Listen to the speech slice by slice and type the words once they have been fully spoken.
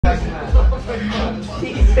It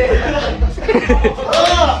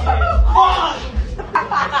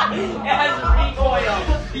has recoil.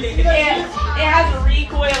 It has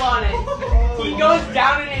recoil on it. He goes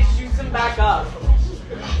down and it shoots him back up.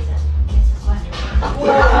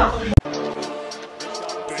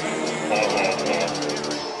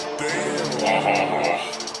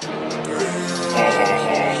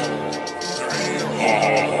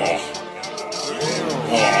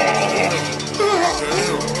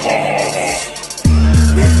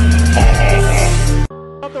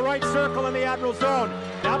 Up the right circle in the Admiral's zone.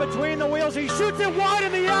 Now between the wheels, he shoots it wide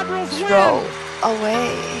in the Admiral's win. Throw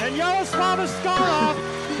away. And Yaroslav Askarov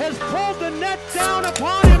has pulled the net down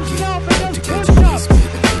upon himself and does push-ups.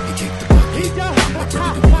 He does.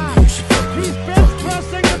 He's bench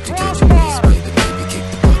pressing the crossbar.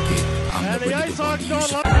 And the Ice Hawks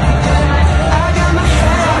don't like.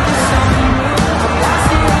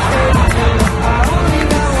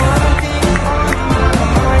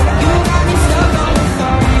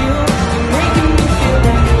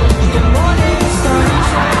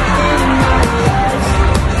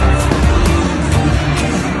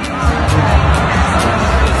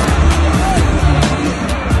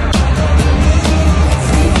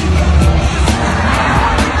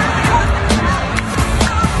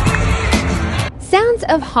 Sounds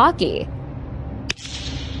of hockey.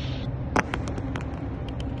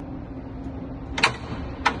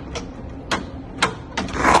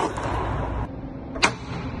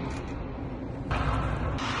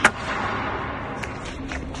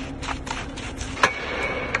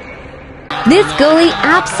 This goalie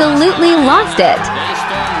absolutely lost it.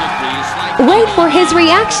 Wait for his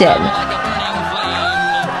reaction.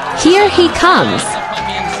 Here he comes.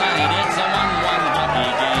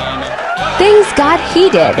 Things got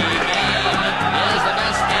heated.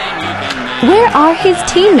 Where are his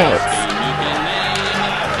teammates?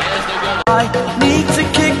 I need to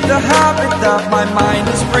kick the habit that my mind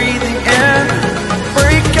is breathing in.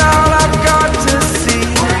 Break out, I've got to see.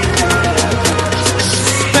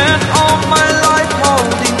 Spent all my life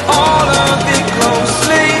holding all of it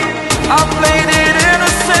closely. I played it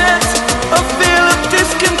innocent, a feel of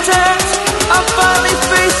discontent. I'm finally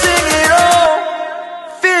facing it all,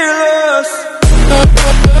 fearless.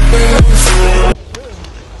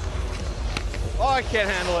 Oh, I can't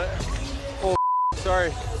handle it. Oh,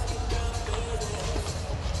 sorry.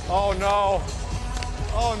 Oh no.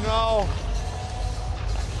 Oh no.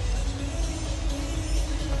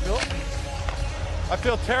 I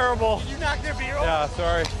feel terrible. Did you knock their beer over? Yeah,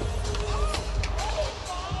 sorry.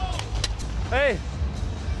 Hey.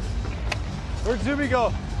 Where'd Zuby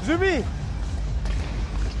go? Zuby!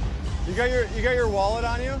 You got your wallet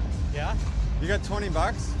on you? Yeah. You got 20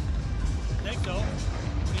 bucks? I think so.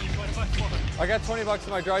 What do you need 20 bucks for? I got 20 bucks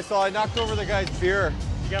in my dry cell. I knocked over the guy's beer.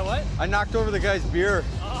 You got what? I knocked over the guy's beer.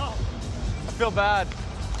 Oh. I feel bad.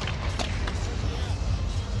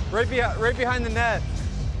 Right behind the net.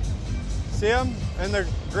 See him? In the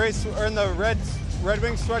gray or in the Red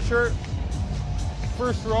Wings sweatshirt.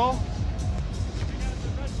 First row.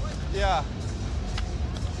 Yeah.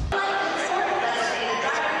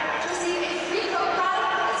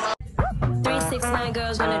 369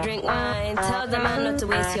 girls wanna drink wine. Tell the man not to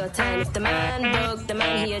waste your time. If the man broke, the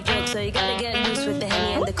man he a joke. So you gotta get loose with the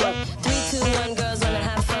Henny and the Coke. 3, 2, 1, girls wanna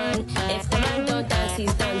have fun. If the man don't dance,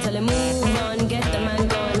 he's done. Tell him move on, get the man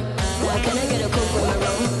gone. Why can I get a Coke with my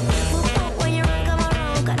rum?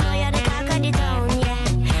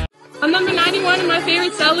 I'm number 91 and my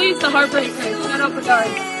favorite celly is the Heartbreaker. Shout out Bedard.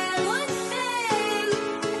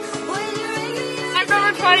 I'm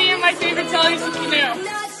number 20 and my favorite celly is the Canoe.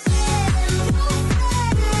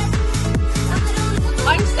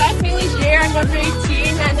 I'm Stephanie Legier, I'm number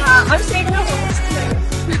 18 and I'm saving a homeless Canoe.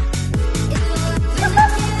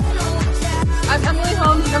 I'm Emily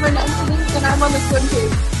Holmes, number 19 and I'm on the swim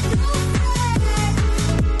team.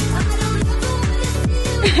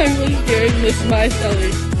 I'm really scared and this is my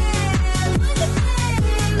celly.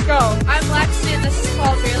 Go. I'm Lexi and this is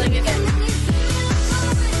called Reeling It In.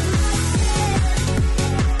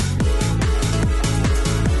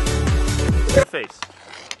 Your face.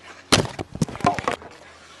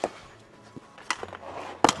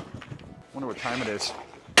 Wonder what time it is.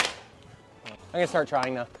 I'm gonna start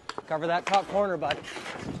trying now. Cover that top corner, bud.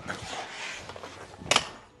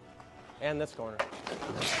 And this corner.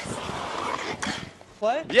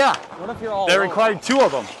 Play? Yeah. What if you're all They alone? required 2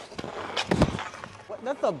 of them.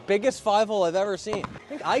 That's the biggest 5-hole I've ever seen. I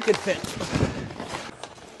think I could fit.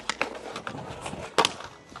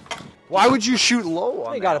 Why would you shoot low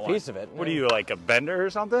on You that got a one? piece of it. What are you, like a bender or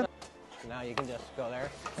something? Now you can just go there.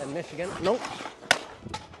 And Michigan. Nope.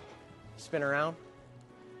 Spin around.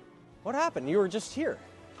 What happened? You were just here.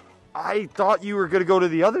 I thought you were going to go to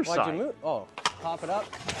the other Why'd side. you move? Oh, pop it up.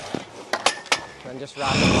 And just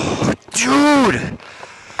wrap it. Dude!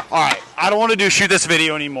 Alright, I don't want to shoot this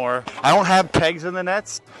video anymore. I don't have pegs in the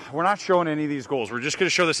nets. We're not showing any of these goals. We're just going to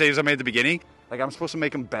show the saves I made at the beginning. Like, I'm supposed to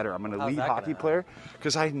make them better. I'm an elite hockey player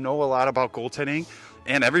because I know a lot about goaltending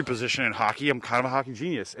and every position in hockey. I'm kind of a hockey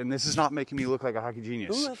genius, and this is not making me look like a hockey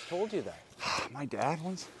genius. Who has told you that? My dad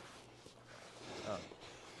once. Oh.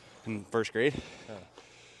 In first grade. Oh.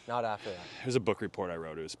 Not after that. It was a book report I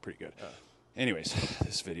wrote. It was pretty good. Oh. Anyways,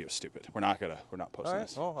 this video is stupid. We're not posting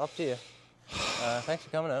this. Well, up to you. Thanks for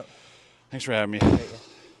coming out. Thanks for having me.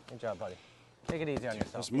 Good job, buddy. Take it easy on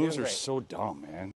yourself. Those moves are so dumb, man.